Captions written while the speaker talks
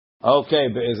Okay,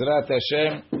 Be'ezrat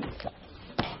Hashem,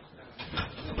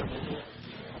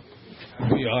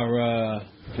 we are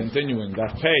continuing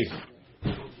that pay.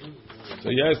 So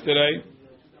yesterday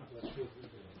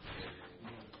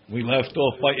we left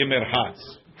off by Imer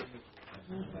Hatz.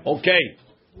 Okay,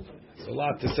 it's a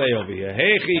lot to say over here.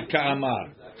 Heichi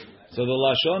Ka'amar. So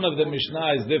the lashon of the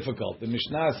Mishnah is difficult. The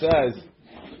Mishnah says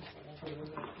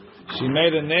she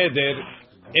made a neder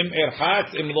im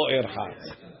erhatz im lo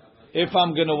erhatz. If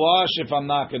I'm going to wash, if I'm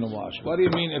not going to wash. What do you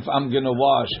mean if I'm going to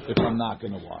wash, if I'm not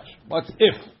going to wash? What's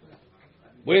if?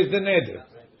 Where's the neder?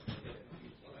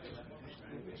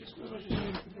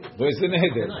 Where's the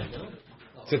neder?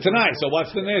 It's tonight, so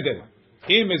what's the neder?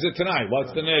 Im is it tonight,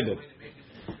 what's the neder?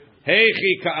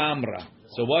 Heichi ka'amra.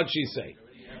 So what'd she say?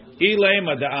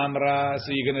 Ilema da amra.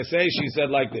 So you're going to say, she said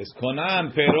like this.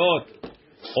 Konam perot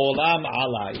olam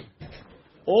alai.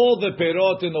 All the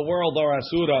perot in the world are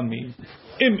asur on me.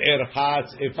 Im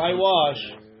erhatz, if I wash.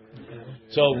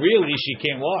 So really she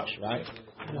can't wash, right?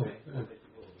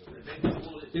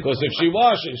 Because if she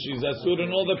washes, she's asur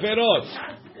on all the perot.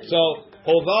 So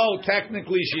although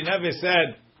technically she never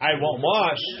said, I won't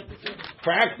wash,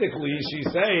 practically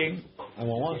she's saying, I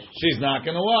won't wash. She's not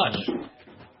going to wash.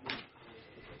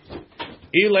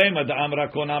 Ilema da amra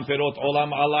konam perot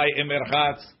olam alai im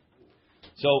erhatz.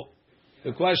 So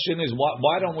the question is,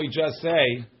 why don't we just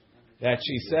say that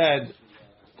she said,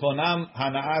 Konam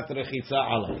hanaat rechitza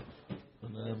alai.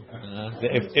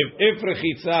 If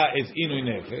rechitza is inui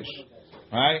nefesh,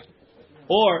 right?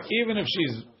 Or even if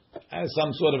she's has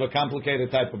some sort of a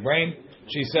complicated type of brain,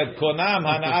 she said Konam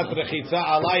hanaat rechitza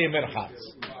alai merchatz.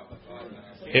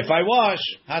 If I wash,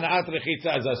 hanaat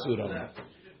rechitza is asura.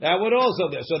 That would also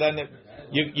so then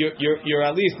you're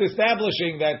at least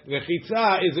establishing that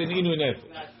rechitza is an inui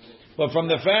nefesh. But from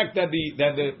the fact that the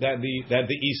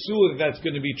isur that's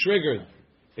going to be triggered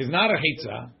is not a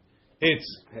chitza,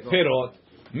 it's perot,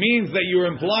 means that you're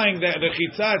implying that the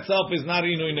chitza itself is not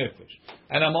inui nefesh,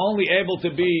 and I'm only able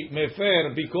to be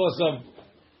mefer because of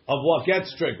what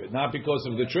gets triggered, not because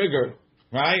of the trigger,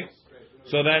 right?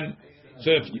 So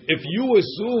if you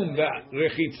assume that the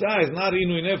chitza is not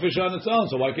inui nefesh on its own,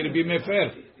 so why could it be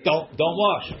mefer? Don't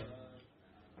wash,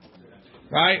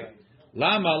 right?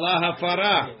 Lama la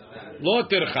hafara lo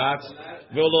tirchatz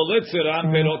v'lo litziran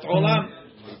perot olam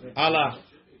Allah.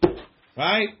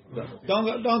 Right?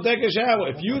 Don't take a shower.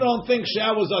 If you don't think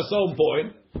showers are so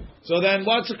important, so then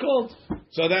what's it called?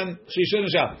 So then she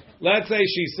shouldn't shower. Let's say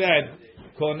she said,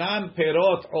 Konam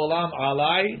perot olam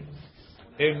alai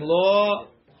imlo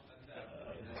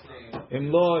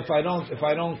if I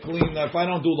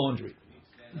don't do laundry.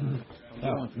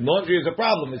 No, laundry is a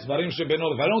problem. It's varim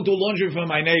shebenot. If I don't do laundry for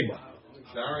my neighbor.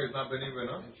 Shower is not benim,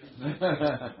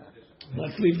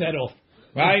 Let's leave that off.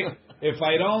 Right? If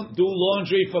I don't do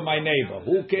laundry for my neighbor,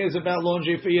 who cares about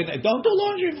laundry for your neighbor? Don't do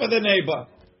laundry for the neighbor.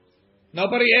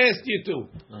 Nobody asked you to.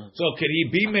 So can he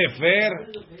be mefer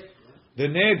the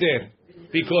neder?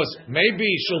 Because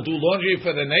maybe she'll do laundry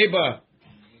for the neighbor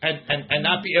and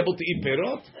not be able to eat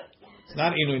perot. It's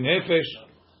not inui nefesh.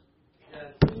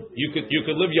 You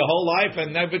could live your whole life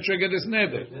and never trigger this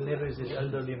neder. The neighbor is his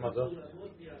elderly mother.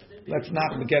 Let's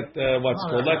not get what's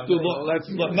called.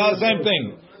 No, same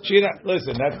thing.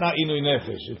 Listen, that's not inui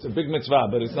nefesh. It's a big mitzvah,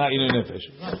 but it's not inui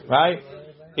nefesh, right?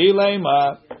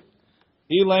 Ilema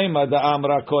da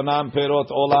amra konam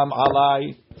perot olam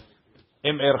alai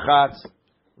im erchatz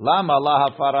lama la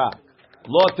hafara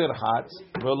lo tirchatz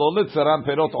velo litzaram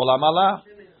perot olam ala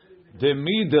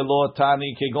demi de lo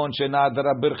tani kegon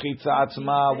shenadra birchitza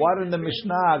atzma. Why didn't the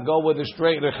Mishnah go with a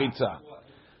straight rechitza?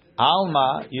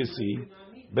 Alma, you see,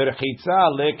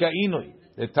 birchitza leka inui.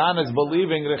 The Tana is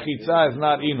believing rechitza is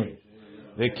not inui.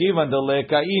 The kivan the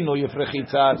leka inui, if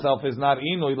rechitza itself is not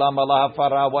inui, lama la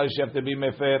hafara, why does she have to be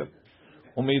mefer?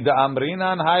 Umida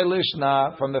amrinan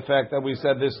haylishna, from the fact that we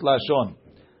said this lashon,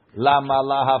 lama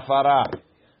la hafara,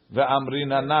 ve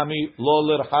amrina nami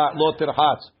lo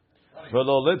tirhatz, ve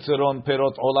lo litzeron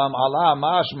perot olam ala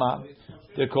mashma,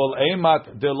 te kol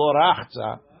emat de lo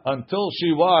rachza, until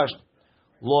she washed,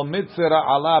 lo mitzera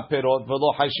ala perot, ve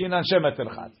lo hashinan shemet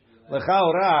tirchatz.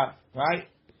 Lechaora, right?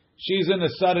 She's in a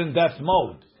sudden death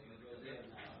mode.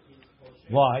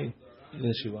 Why?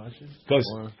 Did she wash it? Because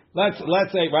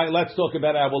let's say, right? Let's talk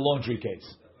about our laundry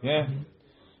case. Yeah.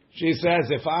 She says,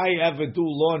 if I ever do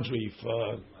laundry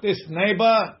for this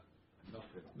neighbor,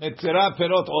 mitzera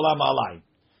perot olam alai.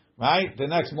 Right? The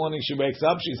next morning she wakes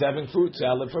up, she's having fruit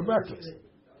salad for breakfast.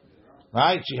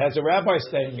 Right? She has a rabbi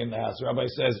staying in the house. The rabbi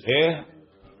says, "Here,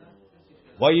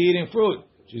 why are you eating fruit?"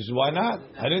 She says, "Why not?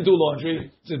 I didn't do laundry."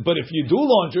 He said, "But if you do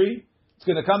laundry, it's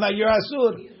going to come at your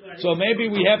asur." So maybe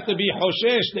we have to be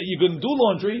hoshesh that you can do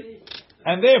laundry,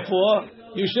 and therefore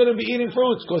you shouldn't be eating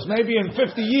fruits, because maybe in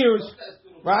 50 years,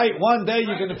 right, one day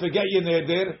you're going to forget your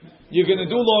neder, you're going to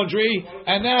do laundry,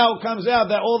 and now it comes out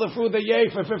that all the fruit that you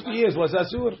ate for 50 years was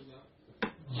asur.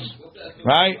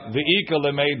 Right? V'ika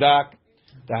lemeidak.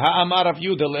 Ha'amar of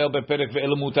Yudah le'el beperek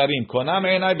ve'el mutarim. Konam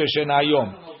enai b'shen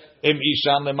hayom. Im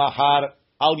ishan lemachar,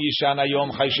 al yishan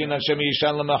hayom, chayshin Hashem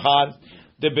yishan lemachar,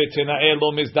 de betina'e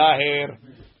lo mizdaher.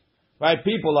 Right?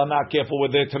 People are not careful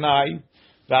with their tanai.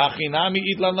 V'achinami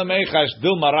itlan lemechash,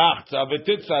 dil marachza,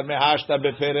 v'titzar mehashta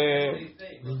beperek.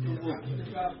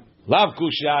 Lav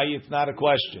kushai, it's not a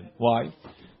question. Why?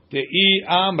 Te'i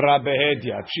amra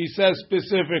behediat. She says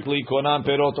specifically, konam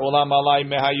perot olam alai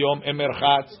mehayom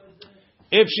emerchatz.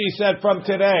 If she said from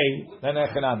today, then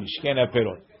echinami, she can't have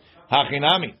perot.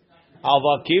 Hachinami.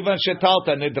 Alva kivan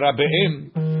shetalta nidra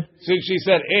be'im. Since she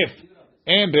said if,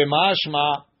 and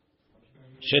b'mashma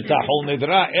shetahol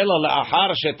nidra ela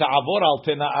le'achar sheta'avor al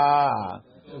tena'ah.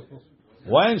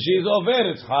 When she's over,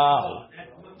 it's chal.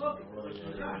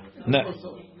 No.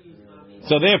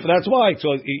 So therefore, that's why.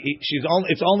 So she's only.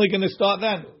 It's only going to start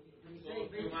then.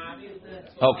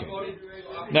 Okay.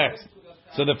 Next.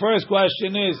 So the first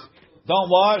question is, don't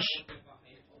wash,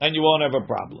 and you won't have a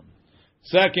problem.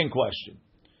 Second question.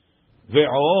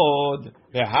 Ve'od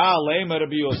beha le'ma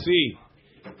Rabbi Yossi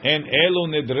en elu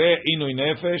nidre inui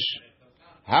nefesh.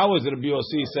 How is Rabbi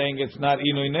Yossi saying it's not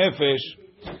inui nefesh?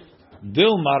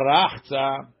 Dil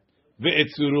marachza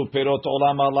ve'etzuru perot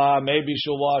olam ala. Maybe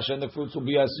she'll wash and the fruits will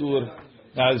be asur.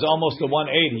 Now it's almost a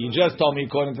 180. You just told me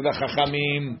according to the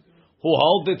Chachamim who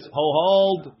hold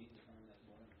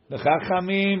the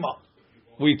Chachamim.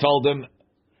 We told them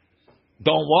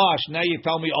don't wash. Now you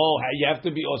tell me, you have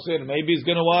to be osir. Maybe he's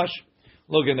going to wash.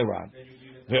 Look in the Ran.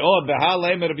 Ve'od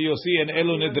beha'leim Rabbi Yossi en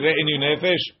elu nidre inu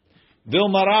nefesh dil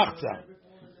marachza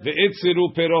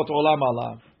ve'itziru perot olam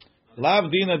ala lav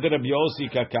dina de Rabbi Yossi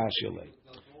kakashile.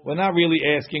 We're not really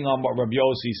asking on what Rabbi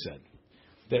Yossi said.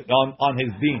 That on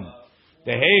his din.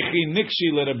 The heichi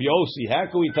nikshi le Rabbi Yossi. How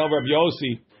can we tell Rabbi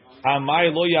Yossi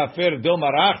amai lo yafer dil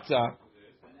marachza?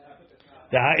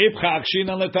 We asked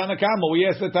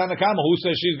the Tanakama who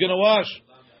says she's going to wash.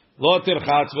 Lo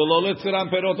tirchatz v'lo litziram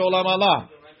perot olam ala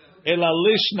ela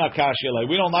lishna kashilei.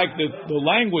 We don't like the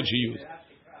language he used.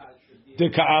 De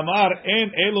ka'amar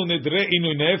en elu nidre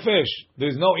inu nefesh.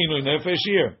 There's no inu nefesh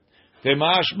here. De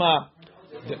mashma.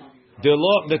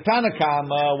 The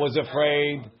Tanakama was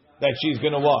afraid that she's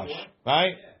going to wash.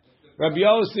 Right? Rabbi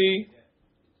Yossi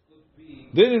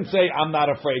didn't say I'm not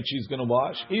afraid she's going to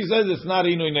wash. He says it's not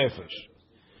inu nefesh.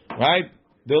 Right?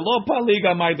 The lo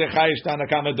paliga my dechayish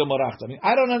Tanakama demorachta. I mean,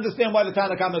 I don't understand why the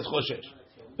Tanakama is choshesh,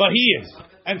 but he is,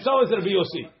 and so is Rabbi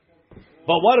Yossi.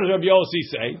 But what does Rabbi Yossi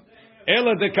say?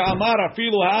 Ela de ka'amar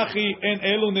afilu hachi en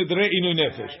elu nidre inu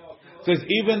nefesh. Says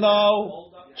even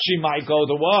though she might go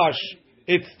to wash,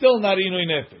 it's still not inu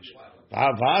nefesh.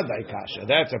 Bavadai kasha.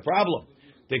 That's a problem.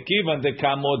 The kivan de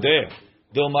kamodeh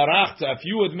del marachta. If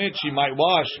you admit she might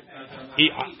wash,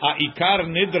 ikar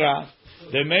nidra.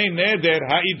 The main neder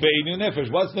ha'id be'inu nefesh.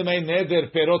 What's the main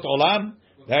neder? Perot olam.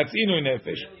 That's inu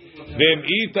nefesh.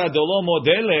 Ve'm'ita dolo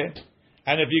modele.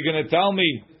 And if you're going to tell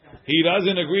me he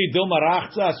doesn't agree dil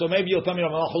marachza, so maybe you'll tell me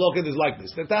Machloket is like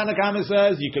this. The Tanakama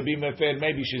says you could be mefer.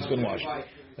 Maybe she's going to wash.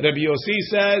 Rabbi Yossi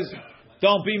says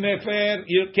don't be mefer.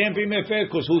 You can't be mefer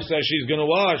because who says she's going to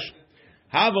wash?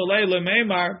 Havolei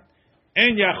lemeimar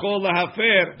en yachol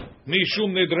lahafer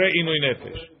mishum nidre inu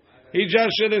nefesh. He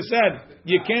just should have said,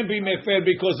 you can't be mefer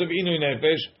because of inu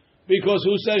nefesh, because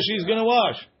who says she's going to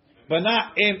wash? But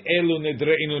not in elu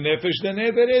nidre inu nefesh, the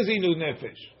neder is inu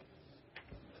nefesh.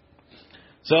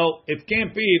 So it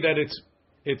can't be that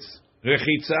it's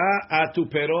rechitza atu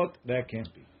perot, that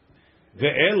can't be.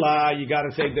 Ve'ela, you got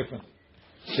to say differently.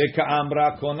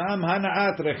 She'ka'amra konam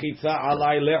hana'at rechitza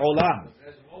alai le'olam.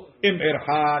 Im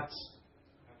erchatz.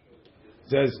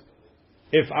 Says,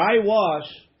 if I wash,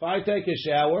 if I take a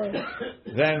shower,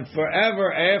 then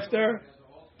forever after,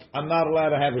 I'm not allowed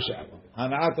to have a shower.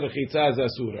 Hana'at rechitza is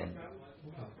asura.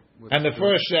 And the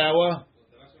first shower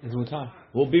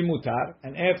will be mutar,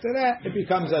 and after that, it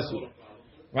becomes asura.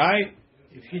 Right?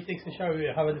 If she takes a shower,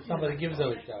 how about if somebody gives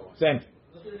her a shower? Same thing.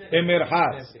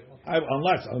 Emirhat.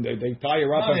 Unless they tie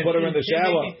her up and put her in the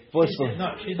shower.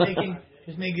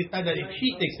 She's making it that if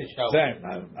she takes a shower. Same.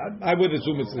 I would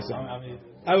assume it's the same.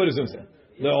 I would assume so.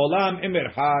 Le'olam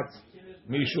emirhat.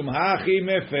 Mishum hachi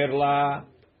mefer la.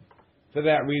 For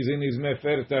that reason, he's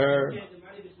mefer to her.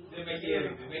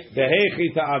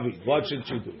 Dehechi ta'avi. What should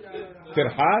she do?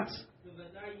 Tirhat.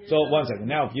 So 1 second.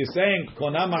 Now, if you're saying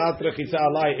konam ha'at rechitza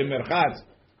alai emirhat,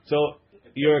 so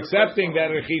you're accepting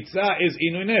that rechitza is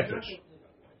inui nefesh.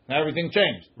 Now everything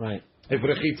changed. Right. If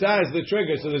rechitza is the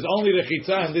trigger, so there's only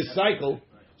rechitza in this cycle,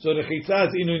 so rechitza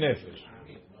is inui nefesh,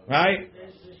 right?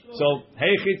 So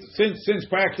since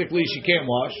practically she can't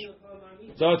wash,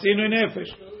 so it's inui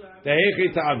nefesh. The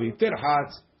heichit ta'avi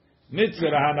tirchatz mitzvah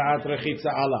hanaat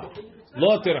rechitza ala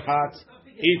lo tirchatz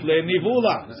it le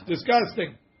nivula. It's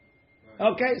disgusting.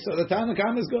 Okay, so the Tana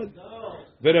Kam is good.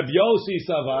 The Reb Yossi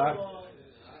savar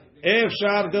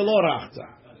efshar de lo rachza.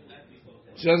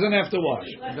 She doesn't have to wash.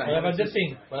 What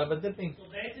about dipping?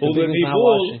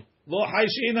 Ulenivul lo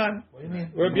haishinan. What do you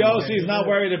mean? Reb Yossi is not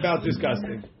worried about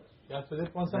disgusting. You have to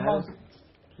dip once a month.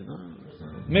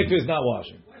 Mikvah is not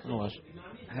washing. No wash.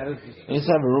 I used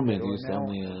to have a roommate who used to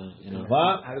only,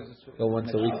 What? go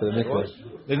once a week to the mikvah.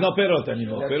 There's no perot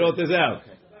anymore. Perot is out.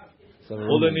 So have a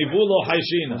roommate Ulenivul lo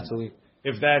haishinan. once a week.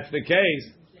 If that's the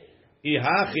case,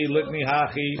 ihachi litni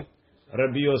hachi,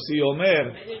 Rabbi Yossi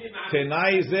Omer,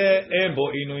 tenai ze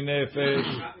embo inui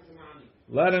nefesh.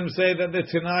 Let him say that the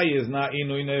tenai is not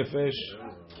inui nefesh.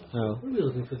 No. What are we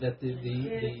looking for? That the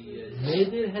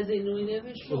neder has a inui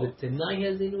nefesh, or the tenai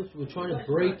has a inui? We're trying to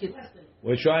break it.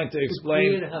 We're trying to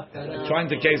explain,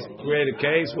 create a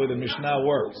case where the Mishnah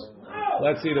works.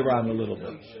 Let's see the Ran a little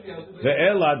bit.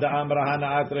 Ve'ela da'amra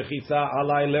hana'at rechitza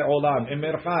alai le'olam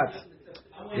imerchat.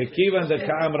 The kivan the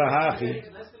ka'amra hachi.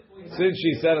 Since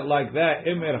she said it like that,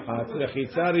 imerchat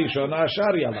rechitza rishona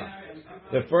sharyala.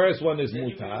 The first one is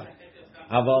mutar.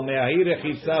 Aval me'ahi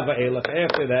rechitza va'elach.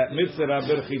 After that, mitzvah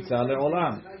berchitza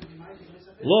le'olam.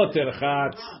 Lo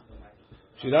terchat.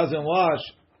 She doesn't wash.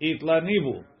 Itla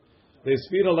nivu. The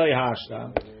spira lei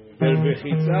hashtam. The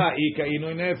rechitza ika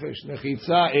inui nefesh.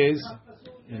 Rechitza is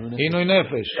inui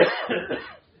nefesh.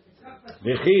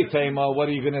 V'chi tema. What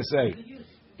are you going to say?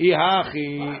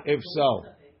 Ihachi, if so.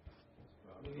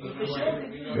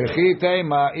 V'chi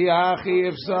tema. Ihachi,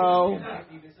 if so.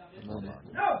 No,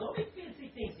 don't make fancy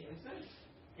things here.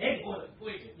 Hey, boy,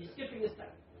 you're skipping this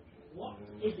time. What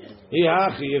is this?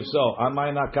 Ihachi, if so.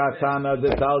 Amayna katana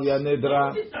detalya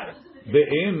nidra.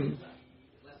 Be'im.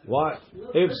 What?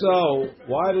 If so,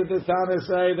 why did the Tana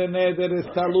say the neder is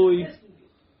talui?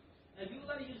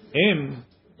 Im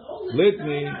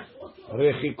litni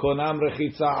rechi konam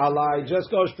rechitza alai.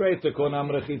 Just go straight to konam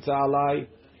rechitza alai.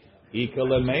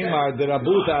 Ikale meimar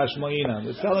derabuta ashmoina.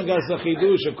 It's telling us a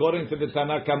chidush according to the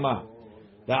Tana Kama.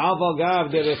 The aval gav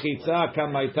de rechitza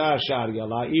kamaita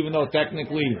sharyala. Even though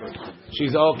technically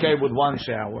she's okay with one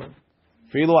shower.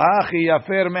 Filu hachi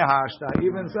yafer mehashta.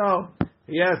 Even so,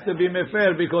 he has to be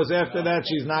mefer because after that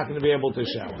she's not going to be able to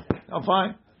shower. Oh,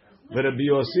 fine. But Rabbi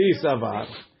Yossi savar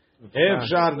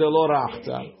efshar de lo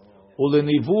rachta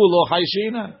ulenivu lo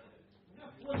haishina.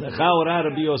 The Chaura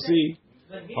Rabbi Yossi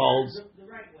holds.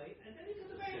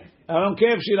 I don't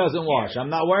care if she doesn't wash. I'm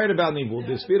not worried about nivu.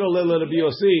 The spiro lila Rabbi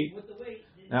Yossi.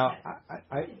 Now,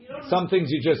 some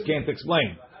things you just can't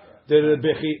explain. The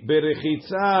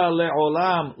berechitza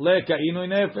leolam leka inui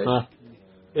nefesh.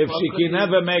 If she can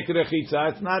never make rechitza,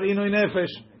 it's not inui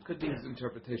nefesh. Could be his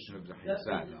interpretation of the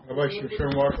Chitza. How about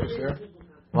Shimshon wash his hair?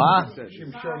 What?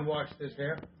 Shimshon washed his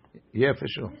hair? Yeah, for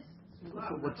sure.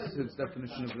 What's his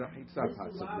definition of the Chitza,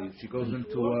 possibly? If she goes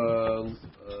into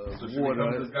water,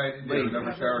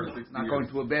 not going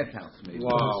to a bathhouse, maybe.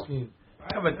 Wow.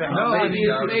 No,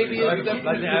 maybe it's the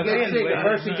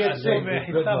person gets sick.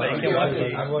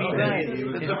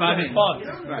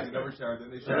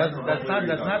 That's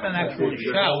not an actual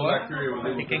shower.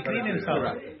 He can clean himself.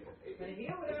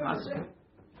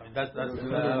 That's how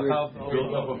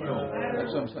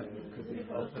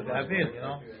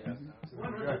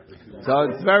So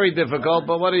it's very difficult,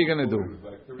 but what are you going to do?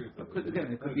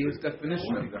 It could be his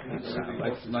definition of the Chitza,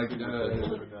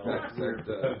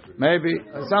 Maybe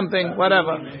something,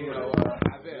 whatever. But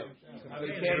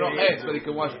he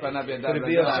can wash Panav. Could it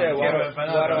be a why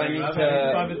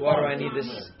do I need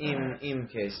this im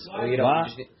case? Or you don't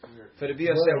just for the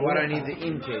BSF, why do I need the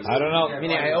im case? I don't know.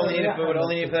 Meaning I only need it for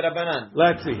only need for the Rabbanan.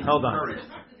 Let's see. Hold on.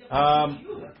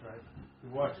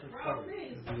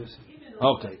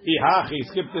 Okay. Ihachi,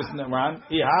 skip this Ran.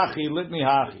 Ihachi litni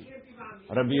hachi.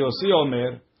 Rabbi Yossi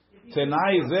Omer,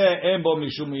 Tenai ze embo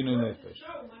mishum inu nefesh.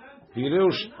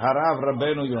 Pirush harav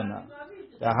Rabbeinu Yonah.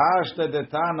 Dehashte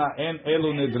detana en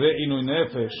elu nedre inu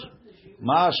nefesh.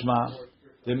 Mashma,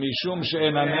 the mishum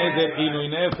she'ena neder inu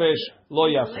nefesh lo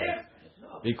yafer.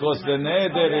 Because the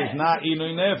neder is not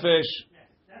inu nefesh,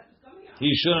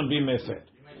 he shouldn't be mefer.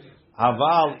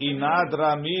 Aval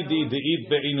inadra midi de'it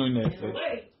be'inu nefesh.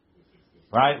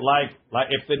 Right? Like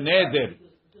if the neder,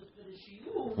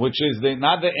 which is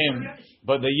not the im,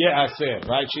 but the ye'aser,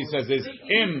 right? She says is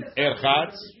im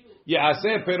erchatz,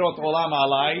 ye'aser perot olam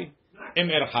alai, im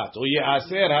irchat. Or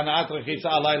ye'aser hana'at rechitza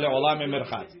alai le'olam im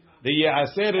irchat. The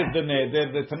ye'aser is the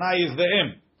neder, the tanai is the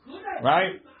im.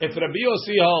 Right? If Rabbi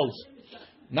Yossi holds,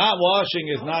 not washing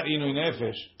is not inui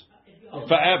nefesh,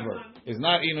 forever is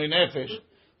not inui nefesh,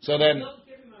 so then,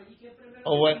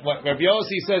 when Rabbi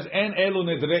Yossi says, en elu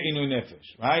nidre inui nefesh,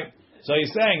 right? So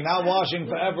he's saying, not washing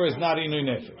forever is not inui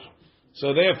nefesh.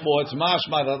 So therefore, it's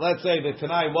mashma that, let's say the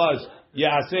Tanai was,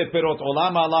 Ya'aseh perot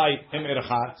olam alai im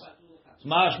irchat. It's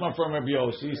mashma from Rabbi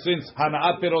Yossi, since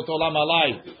hana'at perot olam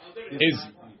alai is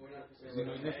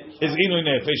inui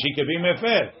nefesh, he could be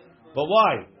mefer. But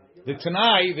why? The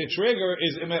Tanai, the trigger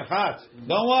is im irchat.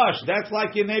 Don't wash, that's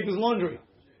like your neighbor's laundry.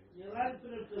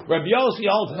 Rabbi Yossi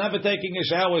holds never taking a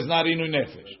shower is not inui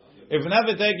nefesh. If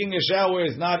never taking a shower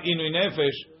is not inui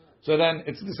nefesh, so then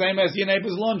it's the same as your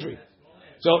neighbor's laundry.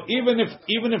 So even if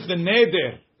the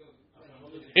neder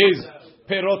is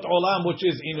perot olam, which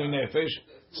is inui nefesh,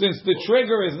 since the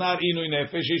trigger is not inui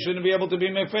nefesh, he shouldn't be able to be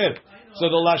mefer. So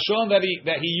the lashon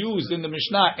that he used in the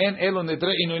Mishnah, en elu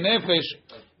nidre inui nefesh,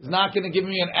 is not going to give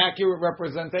me an accurate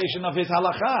representation of his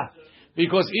halacha.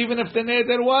 Because even if the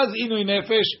neder was inui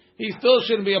nefesh, he still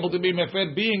shouldn't be able to be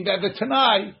mefer, being that the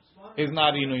tanai is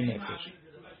not inui nefesh.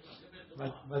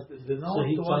 But the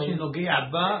normal to wash nogea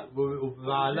ba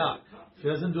u'ba'ala. She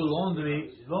doesn't do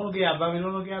laundry. Lo nogea ba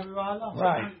v'lo nogea b'ba'ala.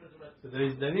 Right. So there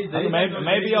is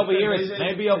maybe over here it's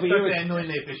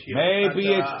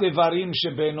tivarim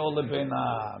shebeno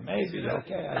lebena. Maybe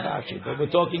okay, I got you. But we're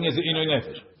talking as inui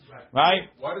nefesh. Right?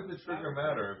 Why does the trigger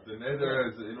matter? If the neder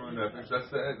is inui nefesh, that's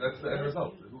the end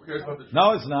result. Who cares about the trigger?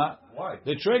 No, it's not. Why?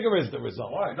 The trigger is the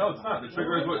result. Why? No, it's not. The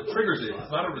trigger is what triggers it. It's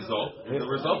not a result. The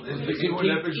result is the You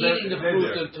inui keep nefesh eating the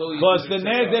fruit until you... Because the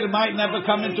neder might never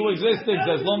come into existence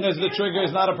as long as the trigger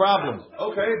is not a problem.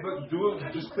 Okay, but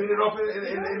just clean it off in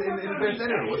advance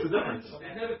anyway. What's the difference?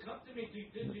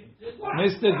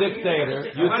 Mr.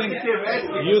 Dictator, you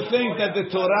think that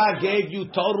the Torah gave you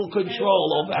total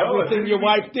control over everything your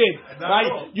wife did,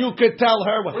 right? You could tell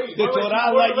her what the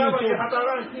Torah let you do.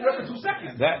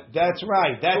 That's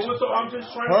right. That's her.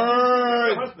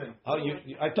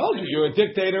 I told you, you're a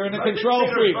dictator and a control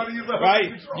freak,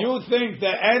 right? You think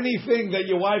that anything that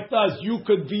your wife does, you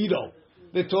could veto.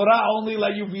 The Torah only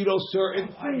let you veto certain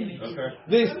things. Okay.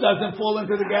 This doesn't fall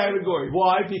into the category.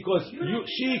 Why? Because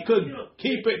she could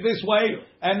keep it this way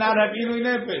and not have inui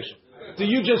nefesh. So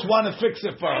you just want to fix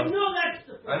it for her.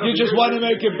 You just want to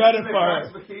make it better for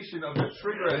her.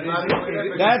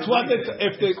 That's what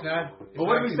But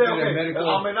what do we say? Okay,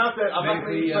 I'm not that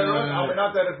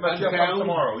if Mashiach comes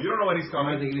tomorrow. You don't know when he's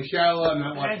coming. He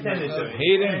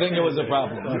didn't think it was a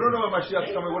problem. You don't know when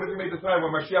Mashiach's coming. What if you make the time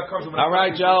when Mashiach comes? All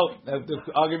right, Joe. The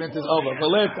argument is over.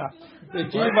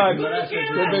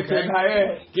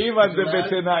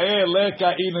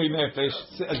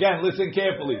 Again, listen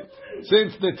carefully.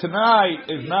 Since the Tanai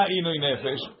is not inui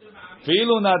nefesh,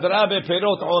 filu nadra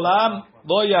beperot olam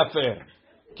lo yafer.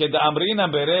 Kedamrina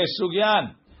beresh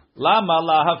sugyan. Lama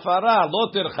la hafara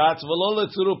lo terchatz v'lo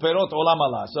letzuru perot olam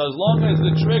ala. So as long as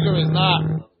the trigger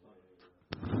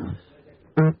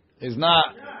is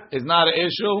not an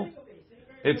issue,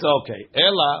 it's okay.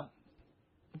 Ella.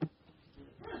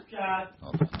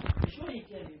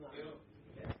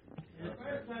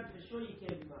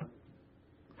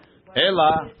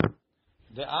 Ella.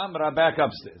 The Amra back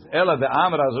upstairs. Ella, the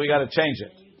Amras, we got to change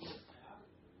it.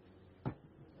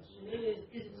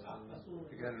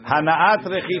 Hana'at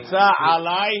rechitza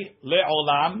alai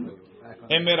le'olam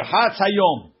emirchatz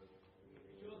hayom.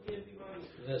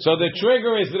 So the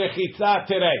trigger is rechitza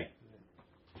today.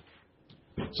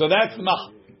 So that's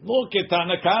look at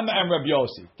Tanakama and Rabbi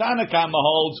Yossi. Tanakama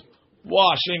holds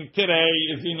washing today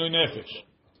is inui nefesh.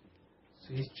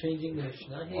 So he's changing the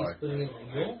Mishnah. He's putting in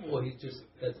Yom, or he's just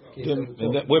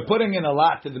we're putting in a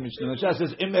lot to the Mishnah. The Mishnah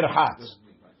says imirchatz.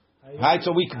 Right,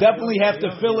 so we definitely have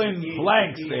to fill in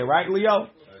blanks there, right, Leo?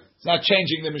 It's not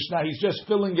changing the Mishnah; he's just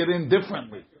filling it in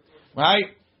differently,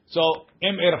 right? So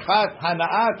imirchat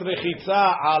hana'at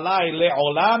rechitza alai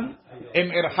le'olam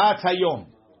imirchat hayom,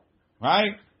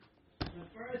 right?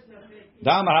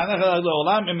 Dam hana'at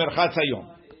le'olam imirchat hayom.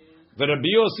 The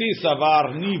Rabbi Yossi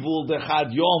savar nivul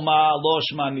dechad yoma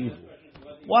loshma nivul.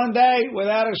 One day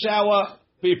without a shower,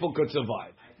 people could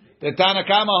survive. The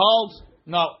Tanakama holds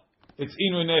no. It's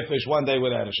inui nefesh one day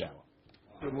without a shower.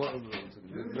 Rabbi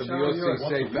Yossi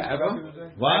say forever?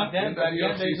 What? Back then there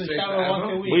was a shower once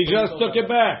a week. We just took it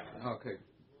back. Okay.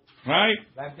 Right?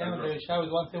 Back then there was showers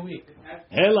once a week.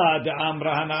 Ela de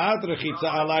amra hanaat rechitza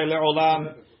alai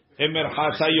le'olam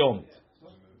emirchatz hayom.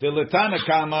 The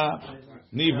Tanakama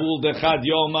nivul dechad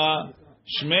yoma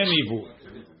shme nivul.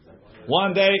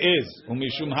 One day is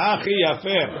umishum hachi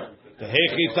yafer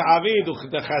Tehechi ta'avid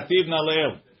u'dechativ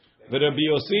naleel. V'Rabbi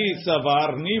Yossi savar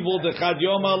nivul dechad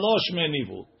yoma lo shme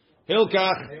nivul.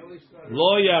 Hilkach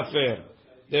lo yafer.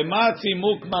 Dematzi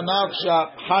mukma nafsha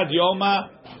had yoma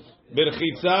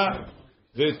berchitza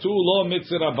v'tu lo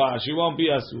mitzrabah. She won't be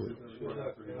asur.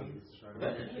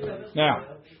 Now,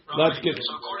 let's get.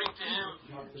 So according to him,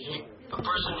 a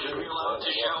person should be allowed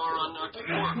to shower on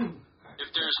Kippur. If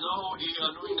there's no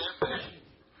Iyanui Nefesh,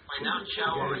 by not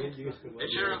showering, it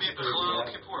shouldn't be B'chalal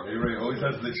Kippur.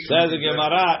 Says the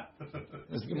Gemara.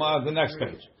 This Gemara, the next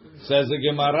page. Says the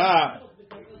Gemara.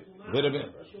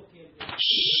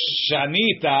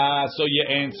 Shanita. So you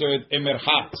answered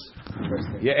Emirchatz.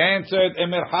 You answered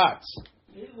Emirchatz.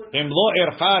 Imlo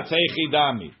Erchatz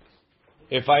Heichidami.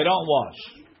 If I don't wash,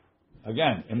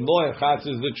 again, Imlo Erchatz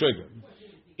is the trigger.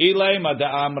 Ilema de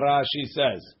Amra. She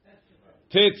says.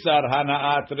 Titzar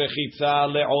hanaat rechitza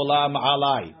le'olam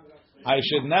alai. I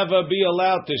should never be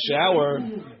allowed to shower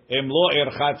imlo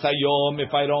irchatz hayom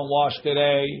if I don't wash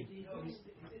today.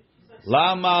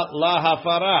 Lama la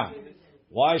hafara.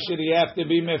 Why should he have to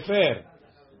be mefer?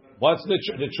 What's the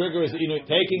trigger? Is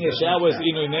taking a shower is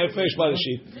inu nefesh by the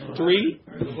sheet 3,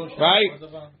 right?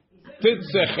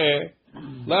 Titzeche,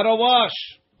 let her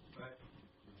wash.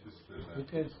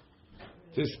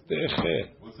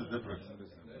 Titzeche. What's the difference?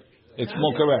 It's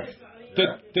more correct.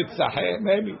 Titzahe,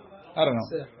 maybe. I don't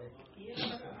know.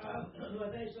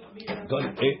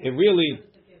 It really,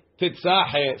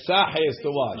 titzahe, sahe is to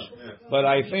wash. But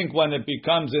I think when it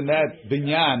becomes in that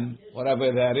binyan,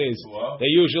 whatever that is, they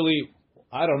usually,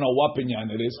 I don't know what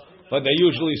binyan it is, but they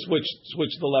usually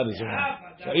switch the letters around.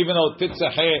 So even though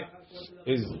titzahe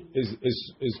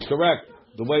is correct,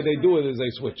 the way they do it is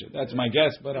they switch it. That's my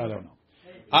guess, but I don't know.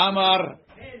 Amar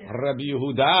Rabbi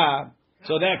Yehuda.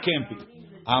 So that can't be.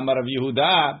 Amar Rav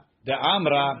Yehuda, the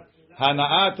Amra,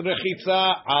 Hanaat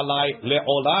rechitza alai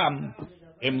le'olam,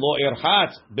 im lo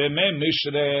irchatz b'mei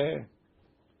mishre.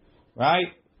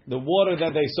 Right? The water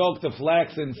that they soak the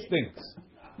flax in stinks.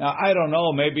 Now, I don't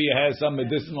know, maybe it has some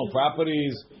medicinal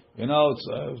properties. You know, it's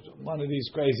one of these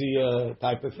crazy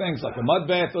type of things, like a mud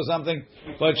bath or something.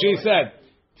 But she said,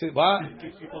 what?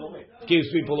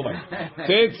 Keeps people away.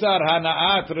 Titzar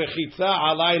hanaat rechitza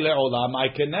alai le'olam. I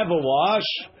can never wash.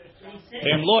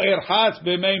 Im lo irchatz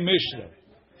b'mei mishre.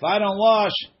 If I don't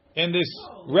wash in this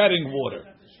redding water.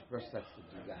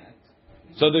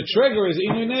 So the trigger is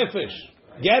inu nefesh.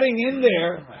 Getting in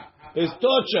there is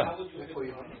torture.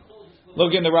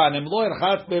 Look in the Ran. Im lo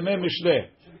irchatz b'mei mishre.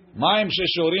 Ma'im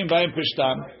sheshorim b'ayim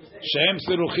pishtam. Shem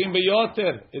siruchim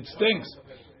beyoter. It stinks.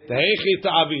 Tehechi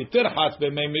ta'avi tirchat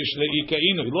b'mei mishle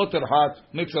ikeinu lo tirchat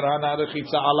mitzar hana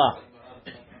rechitza Allah.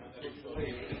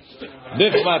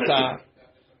 Dichvata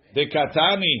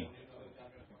dekatani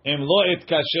im lo it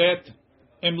kashet.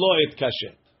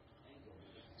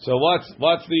 So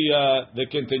what's the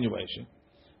continuation?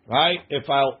 Right? If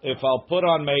I'll put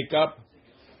on makeup,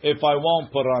 if I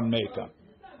won't put on makeup.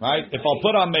 Right? If I'll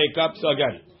put on makeup, so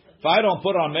again, if I don't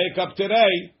put on makeup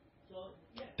today,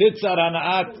 Titzar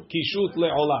hanaat kishut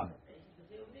le'olam.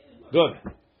 Good.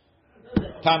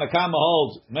 Tanakama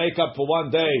holds makeup for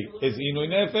one day is inui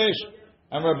nefesh,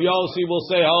 and Rabbi Yossi will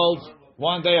say holds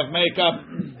one day of makeup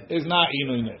is not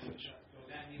inui nefesh.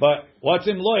 But what's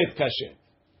in loit kashet?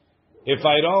 If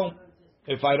I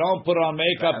don't put on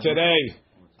makeup today,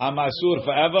 I'm asur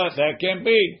forever. That can't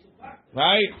be,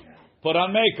 right? Put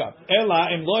on makeup.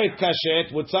 Ella im loit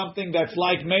kashet with something that's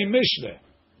like mei mishre.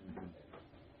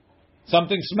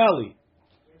 Something smelly.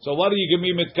 So what do you give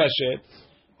me mit kashet?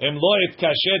 Im lo it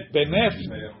kashet benef.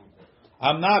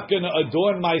 I'm not going to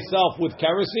adorn myself with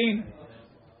kerosene.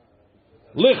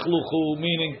 Lichluchu,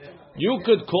 meaning you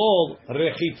could call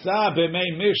rechitza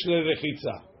b'mei mishre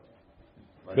rechitza.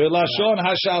 B'lashon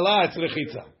hashala it's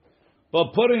rechitza.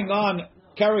 But putting on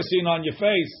kerosene on your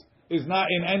face is not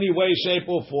in any way, shape,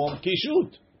 or form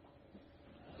kishut.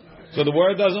 So the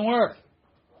word doesn't work.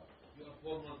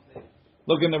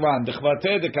 Look in the Ran.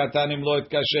 Dechvate dekatanim lo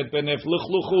itkashet benef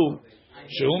lichluchu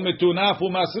shehu metunaf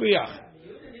umasriach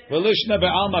velishna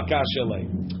be'alma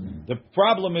kashelei. The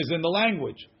problem is in the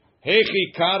language.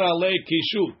 Hechi kara le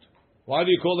kishut. Why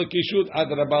do you call it kishut?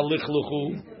 Adraba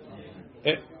lichluchu.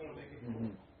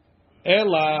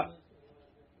 Ela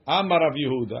amar Rav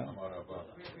Yehuda.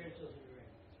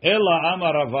 Ela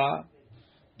amar Rava.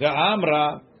 The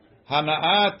amra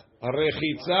hanaat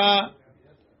rechitza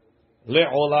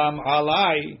le'olam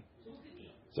alai.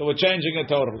 So we're changing it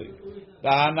totally. The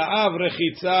hana'av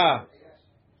rechitza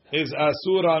is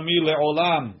asur ami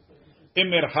le'olam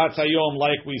imir chatz hayom,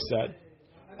 like we said.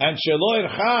 And shelo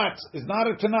irchatz is not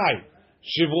a tanai.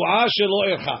 Shivu'ah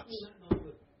shelo irchatz.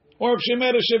 Or if she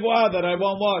made a shivu'ah that I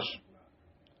won't wash.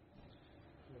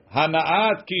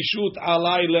 Hanaat kishut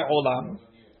alai le'olam.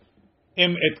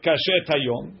 Im et kashet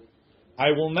hayom.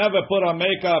 I will never put on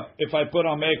makeup if I put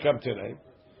on makeup today.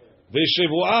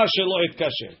 V'shivuah shelo et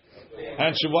kashet.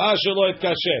 And shivuah shelo et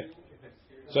kashet.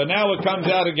 So now it comes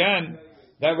out again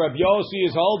that Rabbi Yossi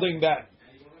is holding that.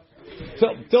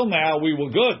 Till now we were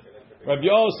good. Rabbi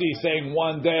Yossi saying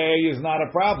one day is not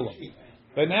a problem.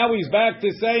 But now he's back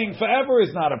to saying forever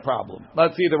is not a problem.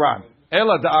 Let's see the Ran.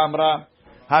 Ela da'amra.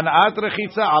 Hana'at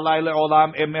rechitza alai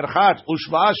le'olam emerchatz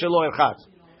ushva'a shelo erchatz.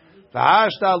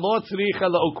 V'hashta lo tzricha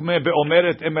le'ukmeh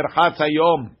be'omeret emerchatz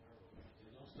hayom.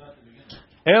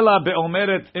 Ela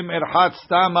be'omeret emerchatz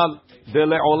tamal de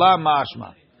le'olam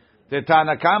ma'ashma. The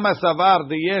Tanakama savar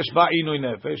the yesh ba inui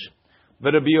nefesh.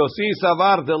 V'Rabbi Yossi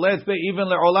savar the let's say even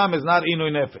le'olam is not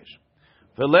inui nefesh.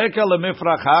 V'leka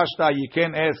lemifrach hashta you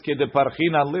can ask the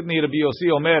parchina litni Rabbi Yossi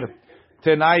omer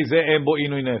tenai ze em bo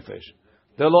inui nefesh.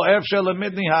 The lo efshel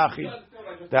lemidni hachi.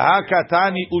 The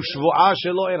hakatani ushvuah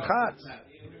shelo erchatz.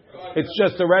 It's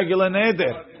just a regular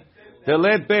neder. The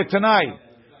let be tenai.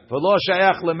 V'lo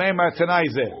shayach lemeimar tenai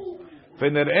ze.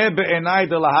 V'ner'eh be'enai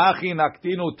de lahachi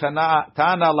naktinu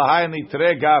tana lahayni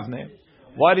tre gavne.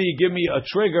 Why do you give me a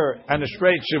trigger and a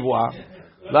straight shivua?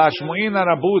 Lashmuina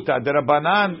rabuta de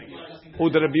Rabbanan u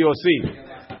de Rabbi Yossi.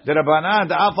 De Rabbanan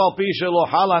de afal pi shelo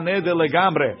hala neder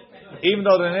legamre. Even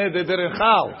though the neder didn't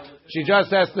chal, she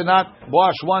just has to not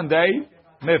wash one day.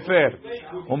 Mefer.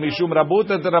 Umishum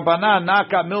rabuta de Rabbanan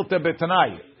naka milte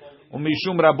betanai.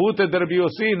 Umishum rabuta de Rabbi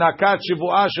Yossi nakat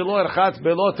shivua shelo erchatz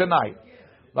belo tanai.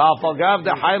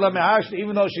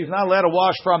 Even though she's not allowed to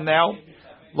wash from now,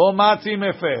 lo matzi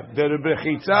mefer. The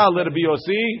bechitza Rabbi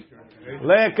Yossi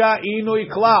leka inui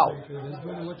klal.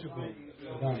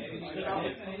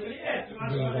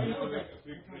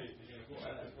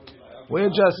 We're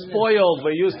just spoiled.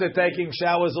 We're used to taking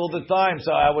showers all the time,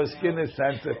 so our skin is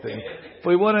sensitive. If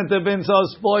we wouldn't have been so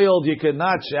spoiled, you could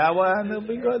not shower and it'll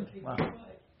be good. Wow.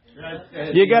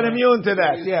 You get immune to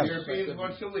that, yeah.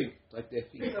 Once a week. Like their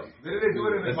feet. Didn't they do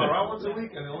it in the Mara once a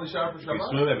week and they only shower for Shabbat? We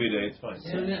swim every day, it's fine.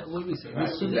 So now, what do we say?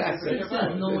 So that's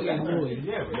no inui.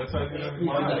 Yeah, but that's how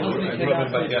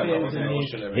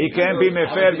He can't be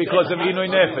mefer because of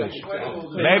inui nefesh.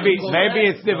 Maybe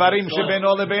it's devarim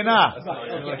shebeno lebena.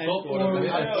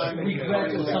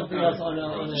 Regret or something else on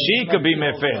a She could be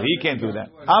mefer. He can't do that.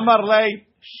 Amar lei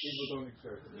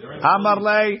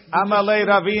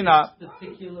Ravina.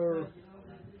 particular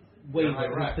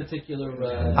waiver, this particular.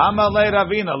 Amar lei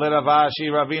Ravina. Le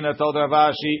Ravina told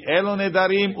Ravashi, Elu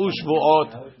nedarim ushvuot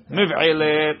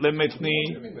miv'ele lemitni.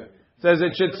 Says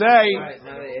it should say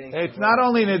it's not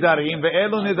only nedarim, but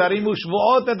elu nedarim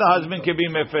ushvuot that the husband can be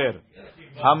mefer.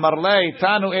 Amar lei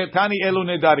tani elu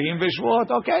nedarim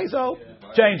v'shvuot. Okay, so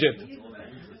change it.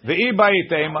 V'i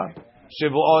ba'itema.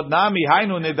 Shavuot nami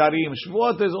hainu nedarim.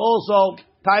 Shavuot is also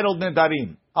titled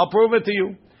nedarim. I'll prove it to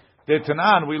you. The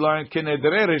Tanan we learned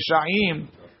kenedre reshaim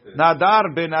nadar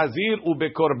benazir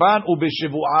ubekorban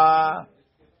ubeshavuah.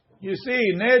 You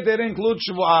see, neder includes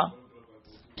shavuah.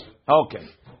 Okay.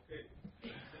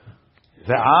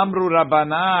 The amru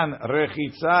rabanan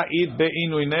rechitza it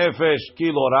beinui nefesh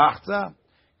kilo rachza.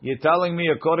 You're telling me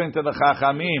according to the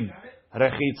chachamim,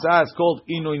 rechitza is called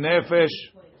inui nefesh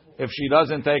if she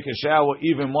doesn't take a shower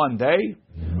even one day?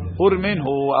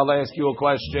 Urminhu, I'll ask you a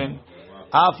question.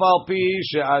 Afal pi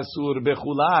she'asur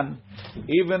bechulan.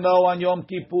 Even though on Yom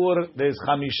Kippur there's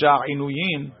chamisha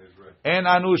inuyim, en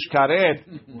anush karet,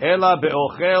 ela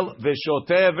be'ochel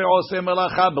ve'shoteh ve'oseh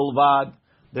melacha belvad.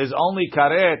 There's only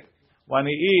karet when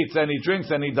he eats and he drinks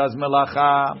and he does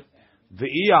melacha.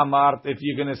 Ve'i amart, if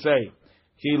you're going to say,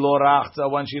 ki lo rachza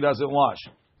when she doesn't wash.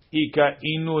 Ika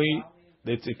inui,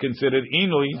 that's considered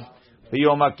inui.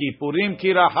 Yom Kippurim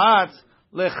ki rahatz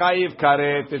lechayiv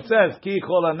karet. It says ki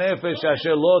chol hanefesh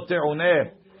asher lo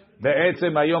te'uneh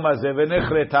be'etzem hayom hazeh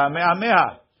v'nechreta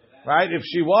me'ameha. Right? If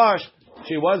she washed,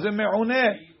 she wasn't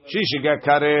me'uneh, she should get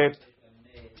karet.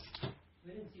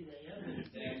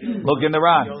 Look in the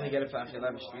Ran. You only get it for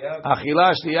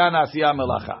Achila shtiyah nasiya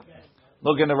melacha.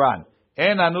 Look in the Ran.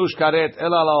 En anush karet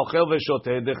ela la'ochel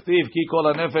ve'shoteh dechtiv ki kol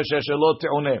hanefesh asher lo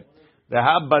te'uneh.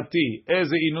 והבתי,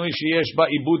 איזה עינוי שיש בה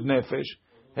עיבוד נפש,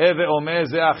 הווה אומר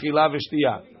זה אכילה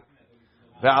ושתייה.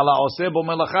 ועל העושה בו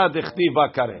מלאכה דכתיב בה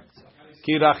כרת.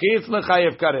 כי רחיץ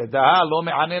לחייב כרת, דהה לא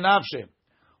מענה נפשה.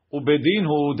 ובדין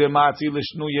הוא דמעצי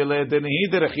לשנו ילד, דנהי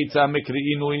דרחיצה מקרי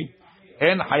עינוי,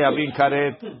 אין חייבים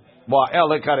כרת,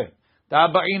 אלא כרת. דהה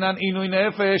בעינן עינוי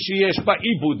נפש שיש בה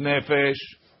עיבוד נפש,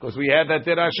 because we had that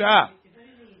דרשה.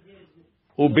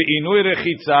 Ubeinui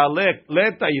rechitza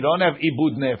leta. You don't have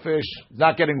ibud nefesh. It's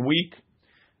not getting weak.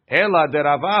 Ela de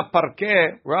Rava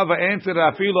parke. Rava answered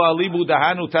Afilo alibu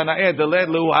dahanu tanae deled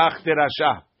leu hach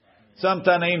derasha. Some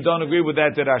Tanaim don't agree with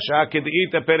that derasha.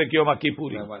 Kedita perek Yom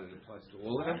Kippurim.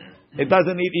 It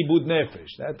doesn't need ibud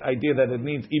nefesh. That idea that it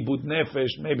needs ibud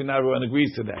nefesh, maybe not everyone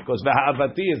agrees to that because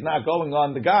v'ha'avati is not going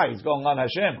on the guy; it's going on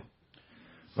Hashem.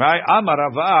 Right? Amar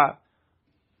Rava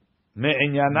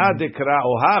me'inyana dekra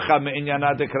ohacha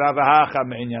me'inyana dekra v'hacha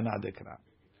me'inyana dekra.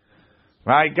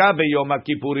 Right? Gabe Yom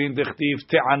Kippurim dechtiv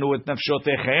te'anu et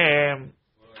nefshotechem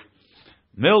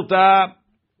milta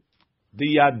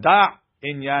diyada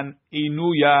inyan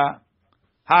inuya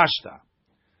hashta.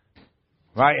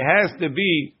 Right? It has to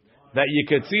be that you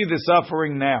could see the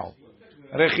suffering now.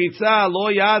 Rechitza lo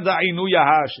yada inuya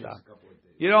hashta.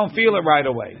 You don't feel it right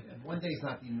away. One day is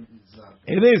not.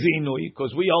 It is inui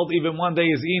because we hold even one day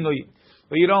is inui,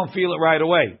 but you don't feel it right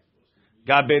away.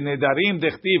 Gabe nedarim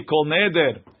dechtiv kol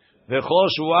neder v'chol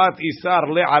shuat isar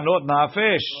le'anot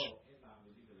nafesh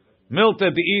milta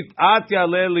diit atya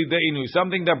leli de inui,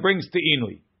 something that brings to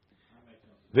inui.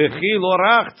 V'chi lo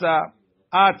rachza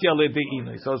atya le de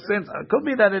inui. So since it could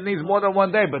be that it needs more than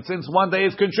one day, but since one day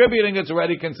is contributing, it's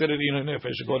already considered inui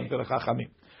nefesh according to the Chachamim.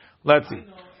 Let's see.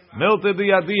 Milta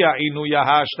diadia inuya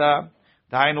hashta.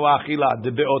 Tainu achila. De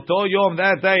beoto yom,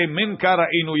 that day minkara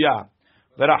inuya.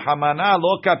 V'rachamana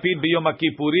lo kapid biyom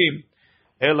kippurim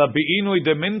ela biinui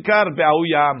de minkar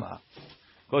be'auyama.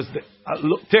 Because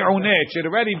te'uneh, it should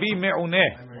already be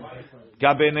me'uneh.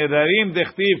 Gabe nedarim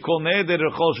dechtiv kol neder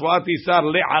chol shvat isar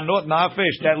le'anot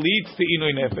nafesh, that leads to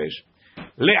inui nefesh.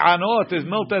 Le'anot is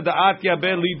milta da'atya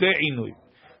be lide inui.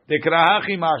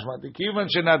 Dekrahachi mashma. Dekivan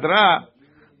shenadra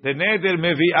the neder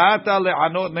mevi'ata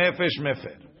le'anot nefesh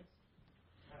mefer.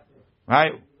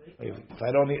 Right? If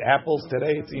I don't eat apples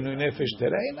today, it's inui nefesh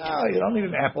today. No, you don't eat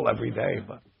an apple every day,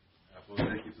 but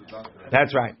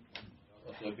that's right.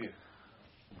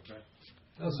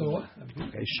 Also what?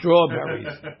 Okay, strawberries.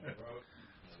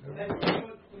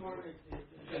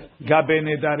 Gabe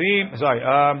nedarim, sorry.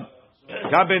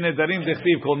 Gabe nedarim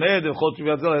dechtiv kol neder chol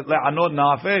shvat le'anot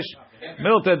nafesh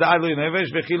milta da'atya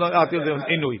nefesh v'chilo atil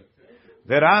inui.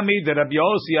 Verami de Rabbi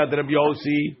Yossi ad Rabbi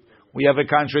Yossi. We have a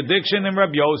contradiction in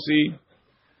Rabbi Yossi.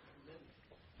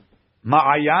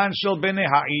 Ma'ayan shel bnei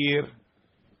ha'ir,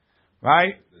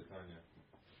 right?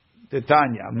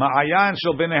 Titania. Ma'ayan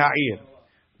shel bnei ha'ir.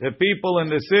 The people in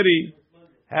the city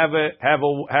have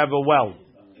a well,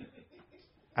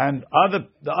 and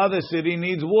the other city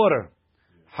needs water.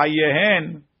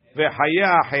 Hayehen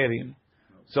ve'hayeh acherim.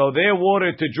 So their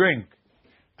water to drink,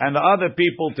 and the other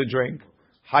people to drink.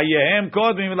 Hayehem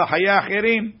kodmim l'hayeh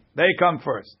acherim. They come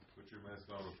first.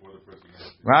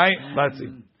 Right? Let's see.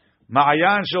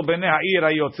 Ma'ayan shel bnei ha'ir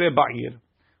hayotze ba'ir.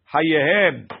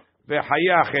 Hayehem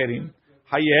ve'hayeh acherim.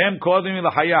 Hayehem kodmim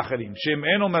l'hayeh acherim. Shem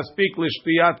eno maspik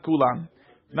l'shtiyat kulam.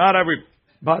 Not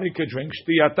everybody could drink.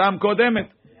 Shtiyatam kodemet.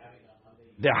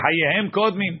 The hayehem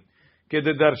kodmim.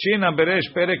 Kededarshina beresh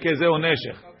perek ezeu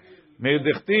neshech.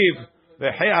 Me'dichtiv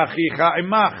ve'he achicha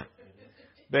imach.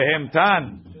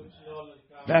 Behemtan.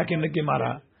 Back in the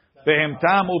Gemara.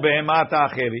 Behemtam ubehemat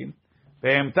acherim.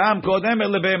 Behemtam kodemet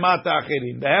lebehemat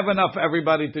acherim. They have enough for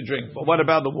everybody to drink. But what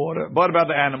about the water? What about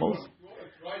the animals?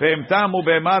 Behemtam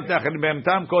ubehemat acherim.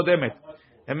 Behemtam kodemet.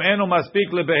 Hem eno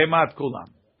maspik lebehemat kulam.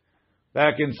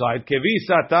 Back inside.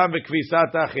 Kevisatam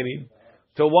ve'kvisat acherim.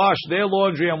 To wash their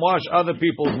laundry and wash other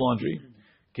people's laundry.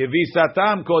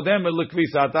 Kevisatam kodemet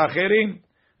lekvisat acherim.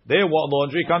 Their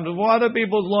laundry comes before other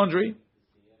people's laundry.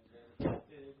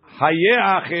 Hayeh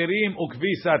acherim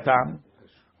ukvisatam,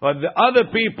 but the other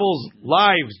people's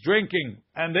lives, drinking,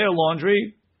 and their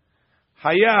laundry.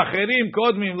 Hayeh acherim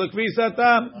kodmim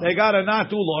lekvisatam. They got to not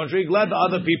do laundry. Let the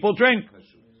other people drink.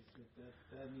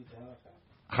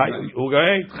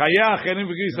 Hayeh acherim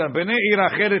ukvisatam. Bnei ir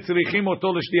acheret tzrichim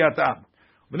oto l'shtiyatam.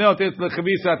 Bnei otet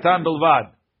lekvisatam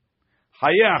belvad.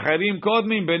 Hayeh acherim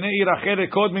kodmim. Bnei ir acheret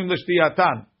kodmim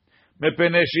l'shtiyatam.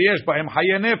 Mepnei sheyesh bahem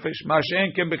hayeh nefesh. Ma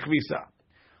she'en ken bekvisa.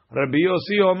 Rabbi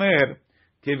Yossi Omer,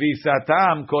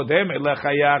 Kivisatam kodem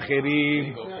lechayeh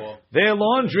acherim. Their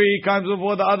laundry comes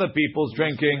before the other people's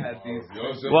drinking.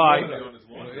 Why?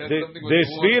 The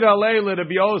Svira Leila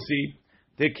Rabbi Yossi,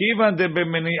 the Kivan de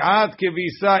b'miniat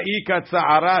kivisa ika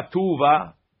tzara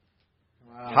tuva,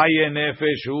 hayeh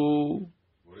nefeshu.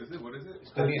 What is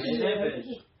it?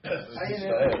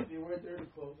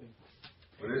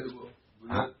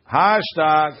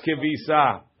 Hashta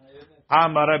kivisa.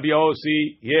 Amar Rabbi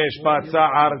Yossi, yesh ba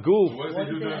tza'ar guf. What is he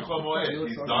doing in Chol Moed?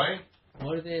 He's dying?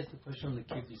 Why did they ask the question on the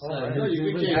kibbutz? No, you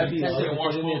could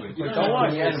wash clothing.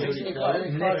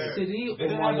 Next city They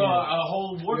didn't want a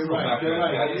whole wardrobe.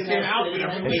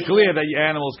 It's clear that your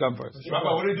animals come first. Rabbi,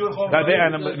 what do you do at home? That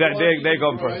they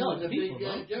come first.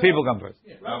 People come first.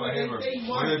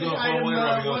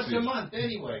 Once a month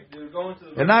anyway.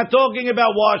 They're not talking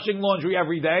about washing laundry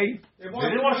every day. They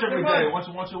didn't wash every day. Once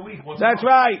a week. That's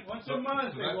right. Once a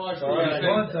month they wash.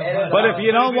 But if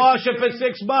you don't wash it for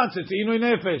 6 months, it's inui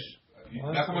nefesh.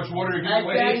 That's how much water you're giving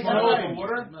away.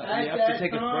 Water? You have to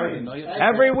take it further. No, you have to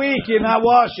Every week you're not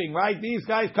washing, right? These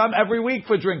guys come every week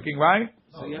for drinking, right?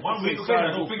 So you have 1 to week, say okay,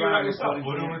 sorry go figure it out yourself.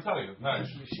 What do you want to tell you? Nice.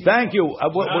 Thank you.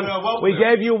 We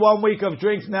gave you 1 week of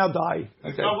drinks. Now die.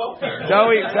 It's not welfare.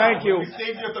 Joey, thank you. We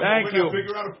saved you at the Thank moment. you. Now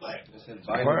figure out a plan.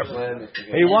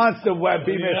 He wants to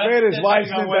be mefed his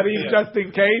wife's Nedarim just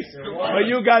in case. But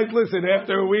you guys listen.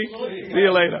 After a week, see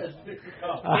you later.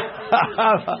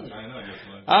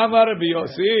 Amar Rabbi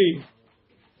Yossi,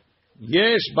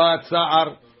 Yesh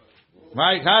Batzar.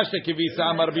 Right? Hashtag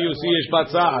Kivisa Amar Rabbi Yossi Yesh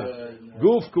Batzar.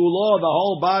 Guf Kulo, the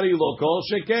whole body lo kol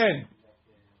sheken.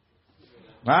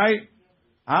 Right?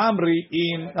 Amri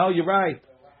in. Oh, you're right.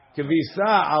 Kivisa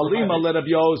alima le Rabbi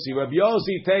Yossi. Rabbi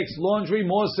Yossi takes laundry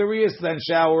more serious than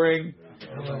showering.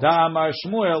 Da'amar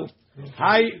Shmuel.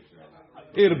 Hai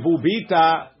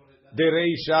irbubita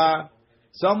dereisha.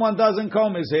 Someone doesn't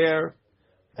comb his hair.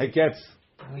 It gets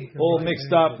all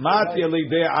mixed up. Matya li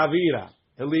de avira.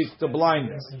 It leads to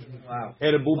blindness.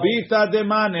 Irbubita de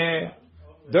mane.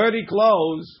 Dirty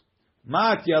clothes.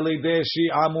 Matya li de shi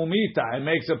amumita. It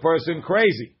makes a person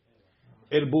crazy.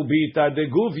 Irbubita de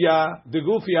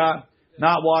gufya,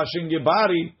 not washing your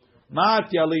body.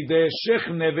 Matya li de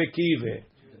shichne vekive.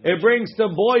 It brings to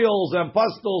boils and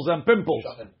pustules and pimples.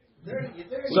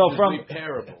 So from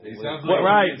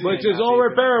right, which is all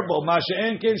repairable.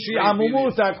 Masha'enkin shi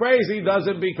amumuta, crazy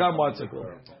doesn't become what's it called.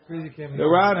 The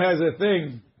Ran has a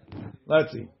thing.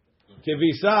 Let's see.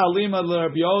 Kivisa alima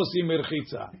l'Rabbi Yossi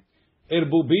mirchitza.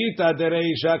 Irbubita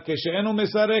dereisha keshe'enu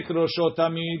mesarek rosho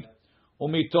tamid.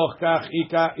 Umitoch kach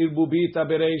ika irbubita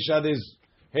bereisha. There's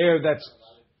hair that's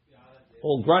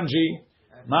all grungy.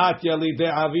 Matya li de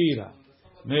avira.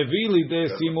 Mevi li de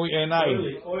simui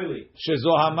enayim.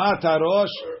 Shezo hamat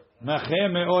harosh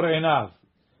meche meor enav.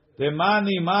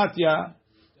 Demani matya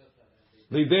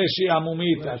li de shi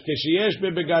amumita. Kesheyesh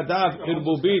bebegadav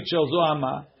irbubit shel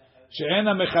zohama. שאין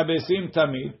המכבסים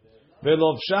תמיד,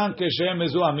 ולובשן כשהם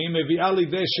מזוהמים, מביאה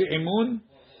לידי שעימון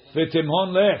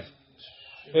ותמהון לב.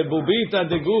 אבוביתא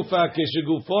דגופה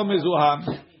כשגופו מזוהם,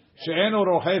 שאינו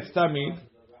רוחץ תמיד,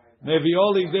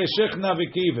 מביאו לידי שכנה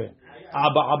וקיבה.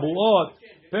 אבעבועות,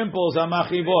 pimples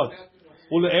המחיבות.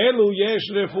 ולאלו יש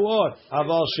רפואות,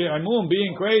 אבל שעימון,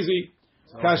 being crazy,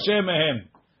 קשה מהם.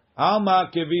 עלמא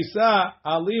כביסה,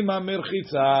 עלימה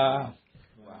מרחיצה.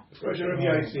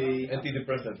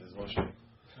 Antidepressant is Moshe.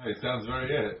 It sounds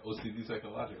very OCD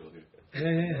psychological here.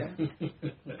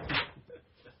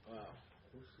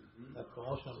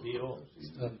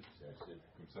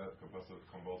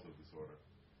 Compulsive disorder.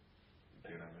 You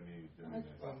can't have any.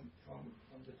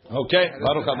 Okay.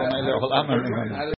 Baruch Adonai Le'olam.